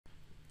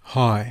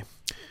Hi.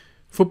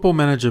 Football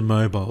Manager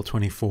Mobile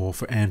 24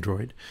 for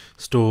Android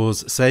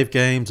stores save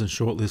games and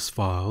shortlist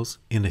files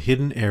in a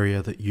hidden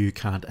area that you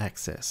can't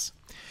access.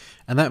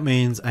 And that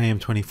means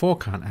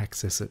AM24 can't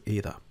access it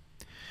either.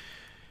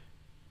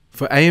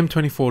 For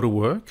AM24 to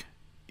work,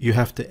 you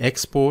have to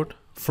export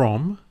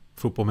from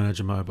Football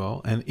Manager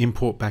Mobile and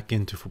import back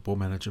into Football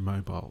Manager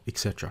Mobile,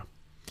 etc.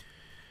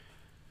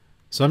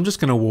 So I'm just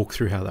going to walk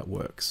through how that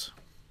works.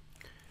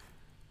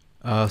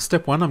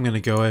 Step one, I'm going to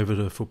go over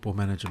to Football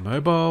Manager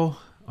Mobile.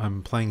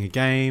 I'm playing a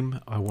game.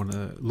 I want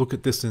to look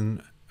at this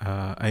in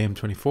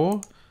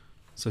AM24.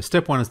 So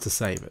step one is to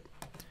save it.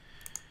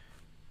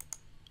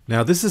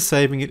 Now this is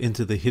saving it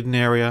into the hidden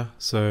area,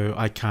 so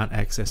I can't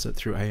access it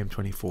through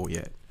AM24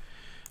 yet.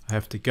 I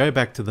have to go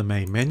back to the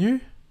main menu,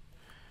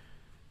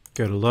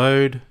 go to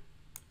load,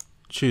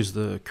 choose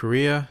the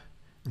career.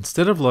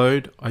 Instead of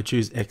load, I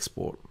choose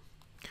export.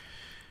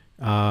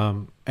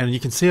 And you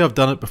can see I've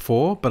done it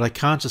before, but I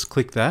can't just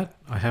click that.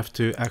 I have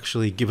to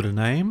actually give it a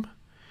name.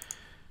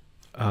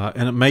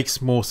 And it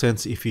makes more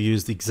sense if you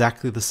use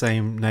exactly the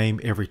same name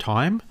every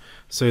time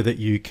so that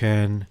you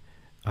can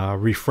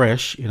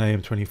refresh in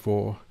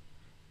AM24.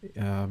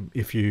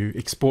 If you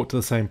export to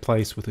the same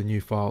place with a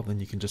new file, then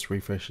you can just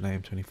refresh in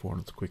AM24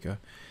 and it's quicker.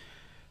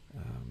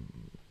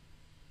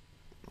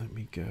 Let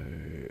me go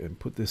and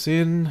put this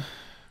in.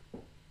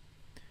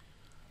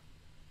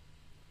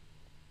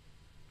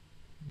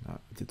 No,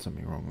 I did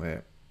something wrong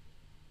there.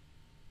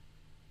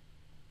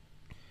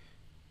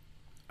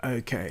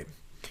 Okay.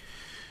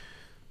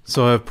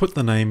 So I've put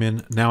the name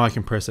in. Now I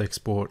can press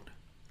export.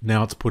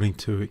 Now it's putting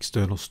to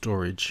external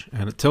storage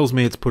and it tells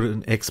me it's put it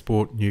in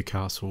export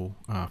Newcastle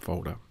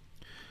folder.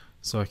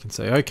 So I can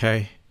say,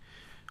 okay,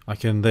 I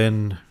can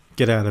then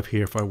get out of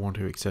here if I want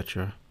to,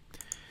 etc.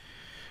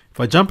 If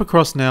I jump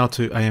across now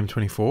to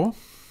AM24,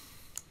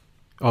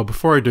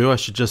 before I do, I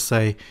should just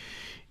say,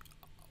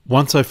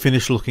 once I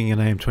finish looking in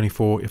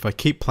AM24, if I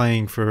keep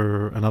playing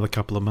for another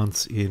couple of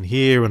months in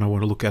here and I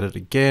want to look at it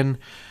again,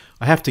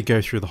 I have to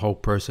go through the whole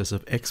process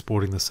of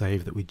exporting the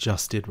save that we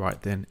just did right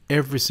then,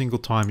 every single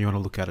time you want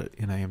to look at it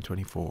in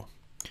AM24.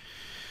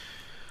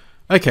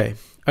 Okay,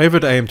 over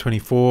to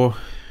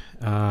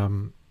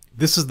AM24.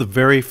 This is the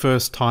very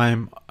first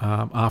time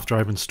after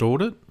I've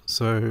installed it.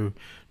 So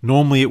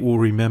normally it will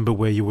remember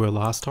where you were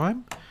last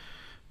time,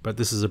 but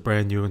this is a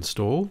brand new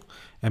install.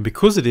 And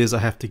because it is, I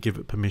have to give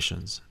it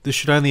permissions. This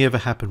should only ever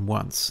happen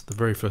once, the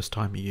very first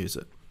time you use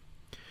it.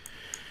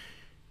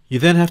 You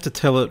then have to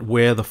tell it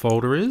where the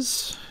folder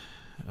is.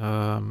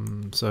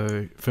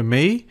 So for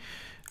me,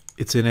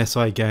 it's in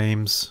SI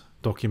Games,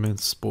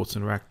 Documents, Sports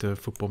Interactive,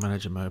 Football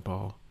Manager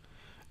Mobile,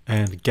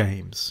 and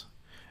Games.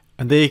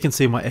 And there you can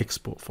see my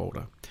export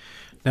folder.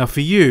 Now for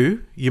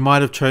you, you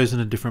might have chosen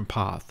a different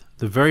path.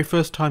 The very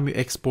first time you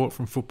export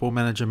from Football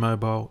Manager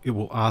Mobile, it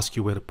will ask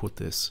you where to put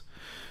this.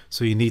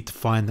 So you need to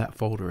find that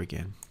folder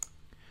again.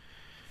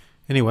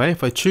 Anyway,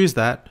 if I choose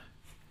that,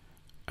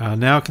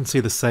 now I can see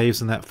the saves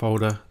in that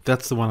folder.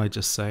 That's the one I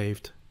just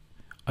saved.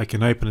 I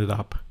can open it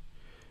up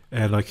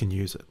and I can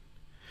use it.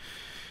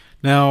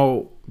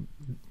 Now,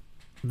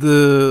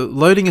 the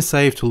loading a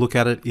save to look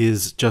at it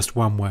is just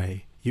one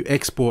way. You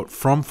export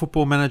from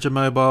Football Manager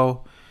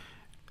Mobile,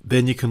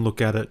 then you can look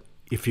at it.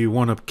 If you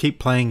want to keep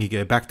playing, you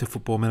go back to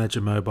Football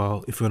Manager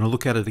Mobile. If you want to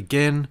look at it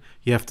again,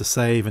 you have to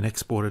save and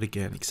export it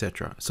again,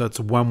 etc. So it's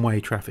one-way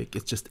traffic.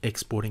 It's just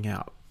exporting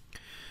out.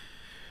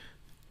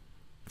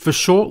 For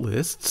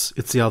shortlists,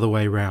 it's the other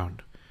way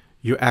around.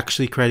 You're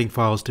actually creating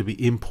files to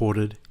be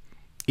imported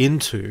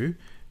into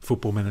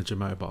Football Manager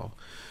Mobile.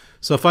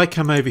 So if I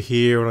come over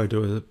here and I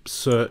do a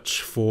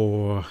search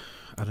for,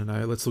 I don't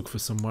know, let's look for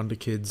some Wonder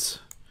Kids.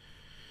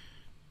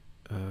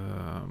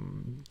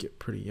 Get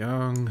pretty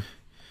young.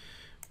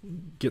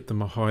 Get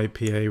them a high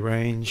PA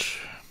range.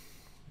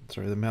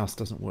 Sorry, the mouse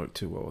doesn't work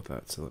too well with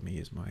that, so let me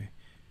use my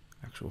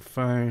actual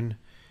phone.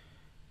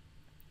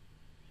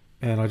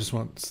 And I just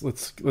want,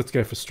 let's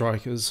go for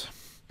strikers.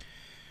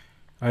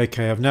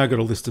 Okay, I've now got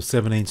a list of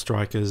 17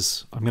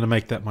 strikers. I'm going to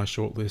make that my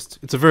shortlist.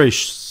 It's a very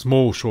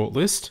small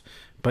shortlist,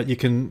 but you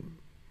can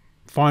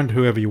find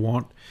whoever you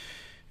want.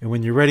 And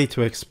when you're ready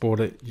to export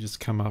it, you just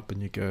come up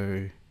and you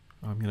go,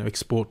 I'm going to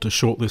export to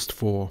shortlist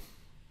 4.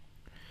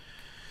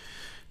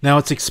 Now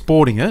it's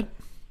exporting it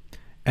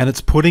and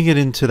it's putting it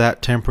into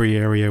that temporary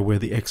area where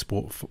the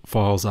export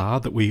files are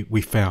that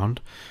we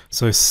found.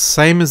 So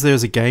same as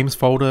there's a games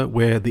folder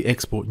where the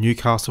export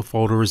Newcastle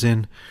folder is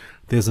in,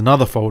 there's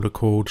another folder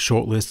called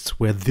shortlists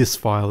where this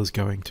file is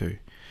going to.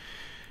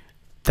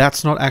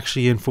 That's not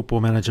actually in Football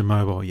Manager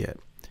Mobile yet.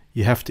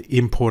 You have to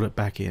import it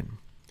back in.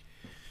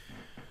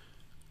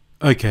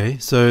 Okay,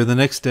 so the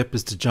next step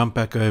is to jump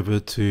back over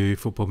to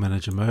Football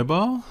Manager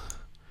Mobile.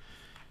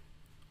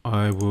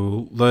 I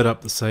will load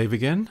up the save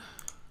again.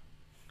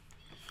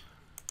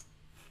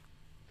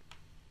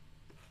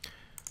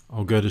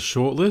 I'll go to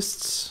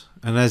shortlists,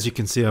 and as you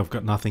can see, I've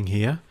got nothing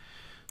here.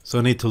 So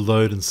I need to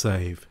load and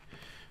save.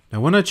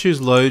 Now when I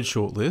choose load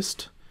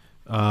shortlist,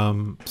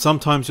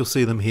 sometimes you'll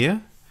see them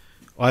here.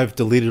 I've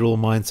deleted all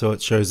mine so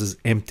it shows as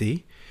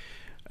empty.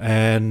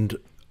 And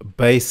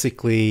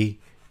basically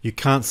you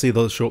can't see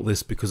the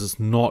shortlist because it's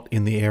not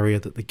in the area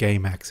that the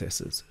game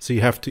accesses. So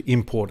you have to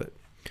import it.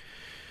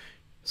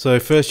 So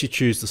first you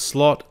choose the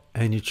slot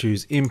and you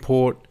choose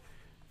import,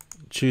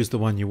 choose the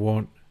one you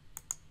want.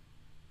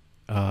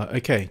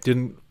 Okay,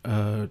 didn't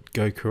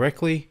go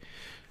correctly.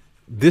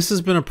 This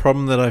has been a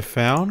problem that I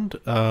found.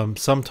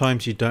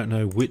 Sometimes you don't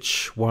know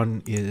which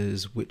one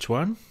is which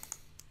one.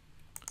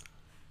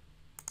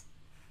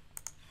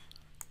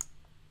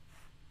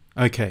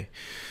 Okay,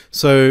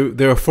 so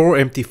there are 4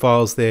 empty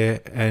files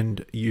there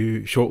and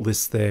you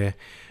shortlist there,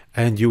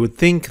 and you would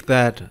think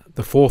that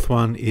the 4th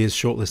one is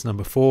shortlist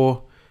number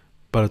 4,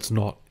 but it's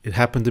not. It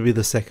happened to be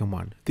the 2nd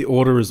one. The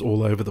order is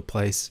all over the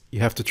place. You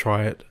have to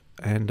try it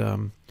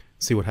and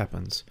see what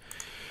happens.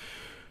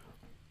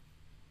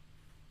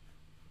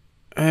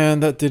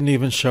 And that didn't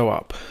even show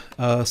up.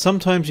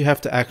 Sometimes you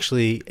have to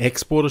actually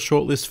export a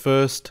shortlist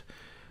first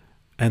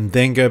and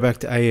then go back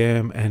to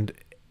AM and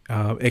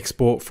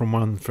export from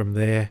one from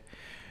there,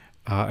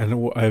 and it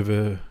will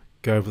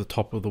go over the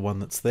top of the one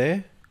that's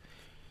there.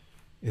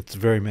 It's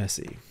very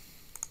messy.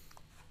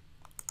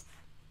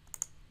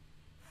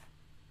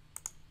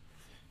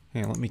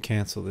 Hang on, let me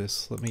cancel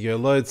this. Let me go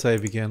load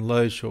save again,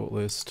 load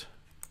shortlist.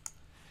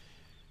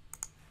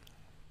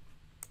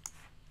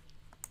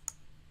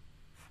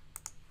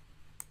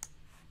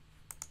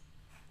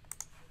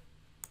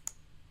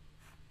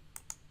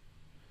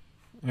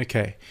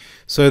 Okay,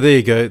 so there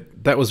you go.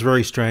 That was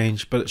very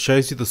strange, but it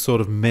shows you the sort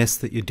of mess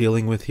that you're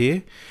dealing with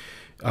here.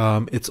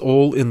 It's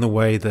all in the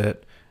way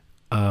that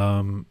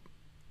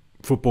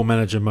Football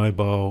Manager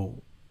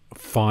Mobile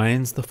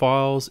finds the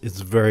files. It's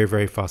very,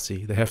 very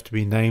fussy. They have to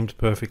be named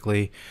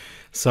perfectly.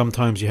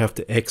 Sometimes you have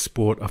to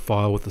export a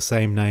file with the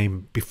same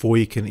name before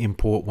you can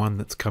import one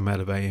that's come out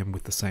of AM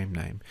with the same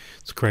name.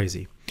 It's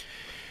crazy.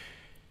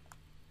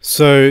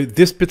 So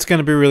this bit's going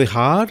to be really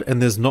hard,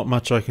 and there's not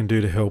much I can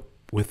do to help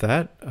with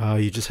that.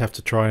 You just have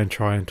to try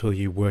until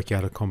you work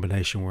out a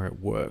combination where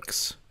it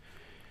works.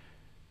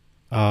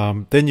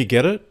 Then you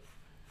get it.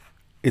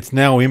 It's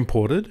now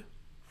imported,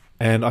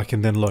 and I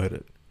can then load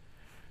it.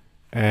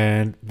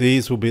 And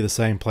these will be the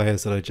same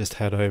players that I just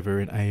had over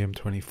in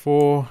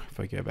AM24. If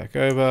I go back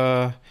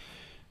over,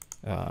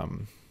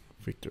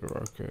 Victor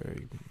Rocco,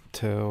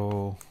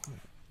 Tell.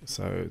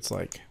 So it's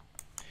like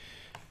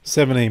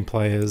 17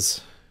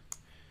 players.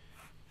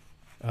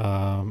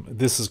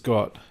 This has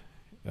got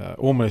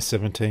almost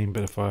 17,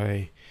 but if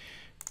I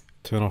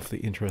turn off the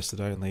interested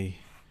only,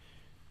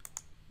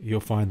 you'll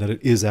find that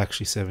it is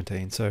actually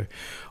 17. So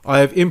I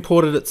have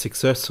imported it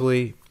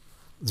successfully.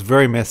 It's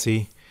very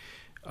messy,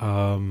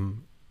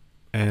 and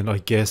I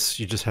guess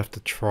you just have to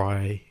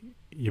try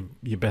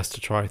your best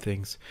to try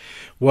things.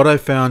 What I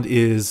found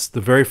is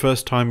the very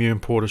first time you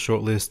import a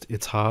shortlist,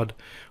 it's hard.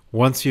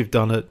 Once you've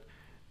done it,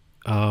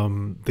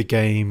 the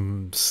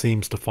game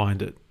seems to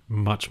find it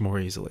much more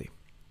easily.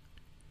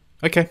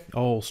 Okay,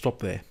 I'll stop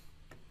there.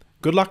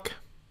 Good luck.